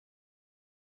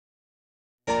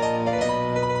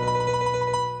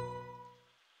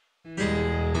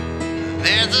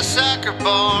There's a sucker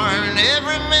born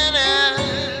every minute.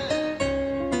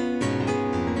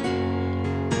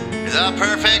 The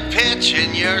perfect pitch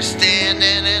and you're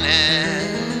standing in it.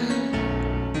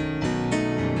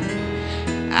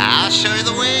 I'll show you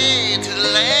the way to the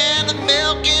land of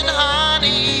milk and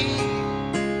honey.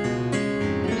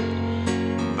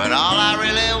 But all I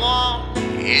really want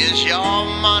is your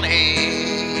money.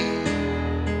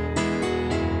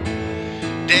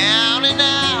 Down and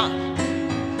out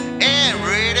and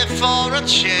ready for a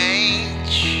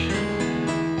change.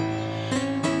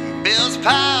 Bills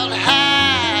piled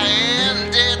high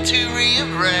and dead to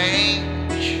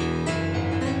rearrange.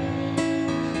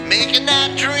 Making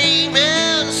that dream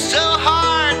is so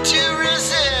hard to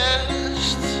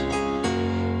resist.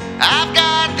 I've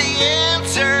got the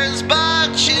answers,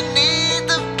 but you need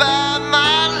to buy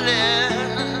my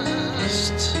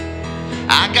list.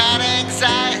 I got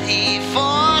anxiety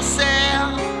for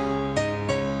sale,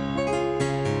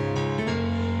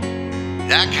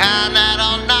 the kind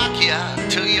that'll knock you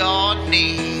to your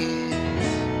knees.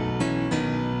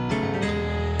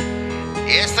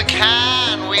 It's the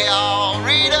kind we all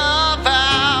read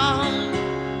about.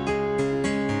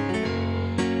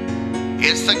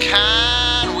 It's the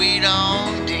kind we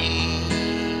don't need.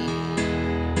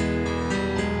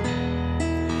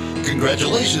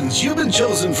 Congratulations, you've been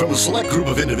chosen from a select group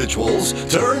of individuals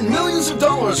to earn millions of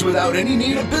dollars without any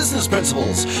need of business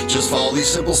principles. Just follow these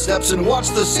simple steps and watch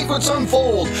the secrets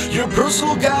unfold. Your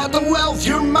personal guide to wealth,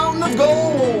 your mountain of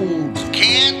gold.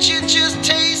 Can't you just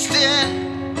taste it?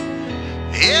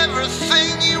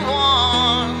 Everything you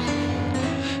want.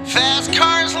 Fast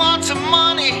cars, lots of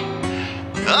money,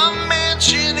 a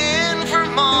mansion in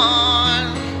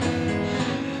Vermont.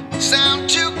 Sound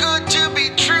too good to be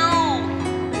true.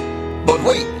 But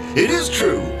wait, it is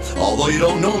true. Although you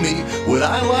don't know me, would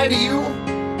I lie to you?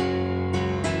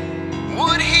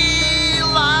 Would he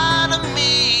lie to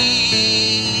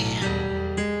me?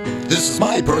 This is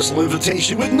my personal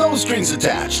invitation with no strings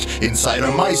attached. Inside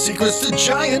are my secrets to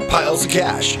giant piles of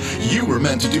cash. You were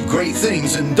meant to do great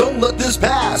things and don't let this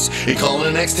pass. And call in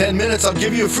the next 10 minutes, I'll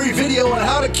give you a free video on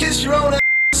how to kiss your own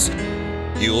ass.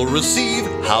 You'll receive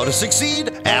How to Succeed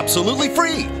absolutely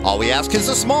free. All we ask is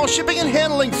a small shipping and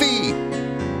handling fee.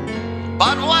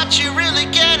 But what you really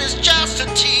get is just a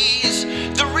tease.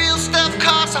 The real stuff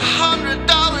costs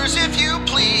 $100 if you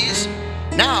please.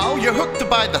 Now you're hooked to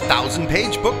buy the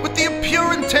 1,000-page book with the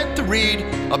pure intent to read,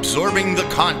 absorbing the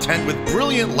content with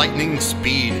brilliant lightning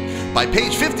speed. By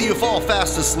page 50 you fall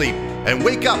fast asleep and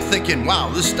wake up thinking, wow,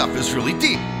 this stuff is really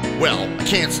deep. Well, I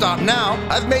can't stop now,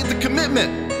 I've made the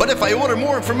commitment. But if I order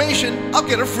more information, I'll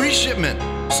get a free shipment.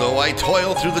 So I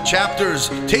toil through the chapters,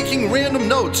 taking random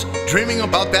notes, dreaming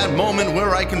about that moment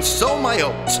where I can sow my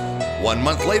oats. 1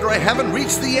 month later I haven't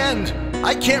reached the end.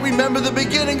 I can't remember the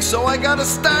beginning, so I gotta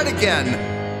start again.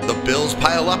 The bills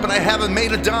pile up and I haven't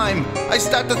made a dime. I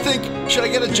start to think, should I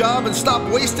get a job and stop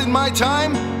wasting my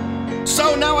time?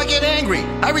 So now I get angry.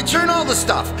 I return all the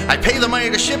stuff. I pay the money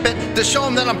to ship it to show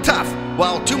them that I'm tough.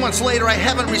 Well, 2 months later I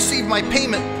haven't received my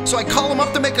payment, so I call them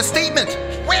up to make a statement.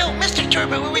 Well, Mr.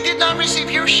 Turbo, we did not receive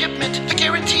your shipment. The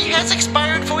guarantee has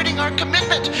expired, voiding our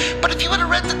commitment. But if you would have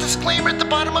read the disclaimer at the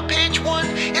bottom of page 1,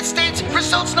 it states,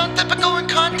 results not typical in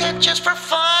content, just for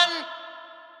fun.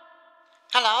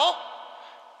 Hello?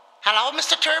 Hello,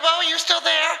 Mr. Turbo, are you still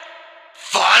there?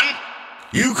 Fun?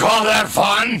 You call that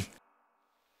fun?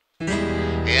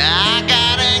 I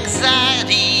got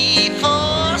anxiety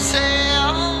for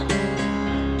sale.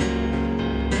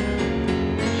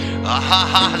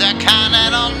 The kind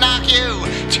that'll knock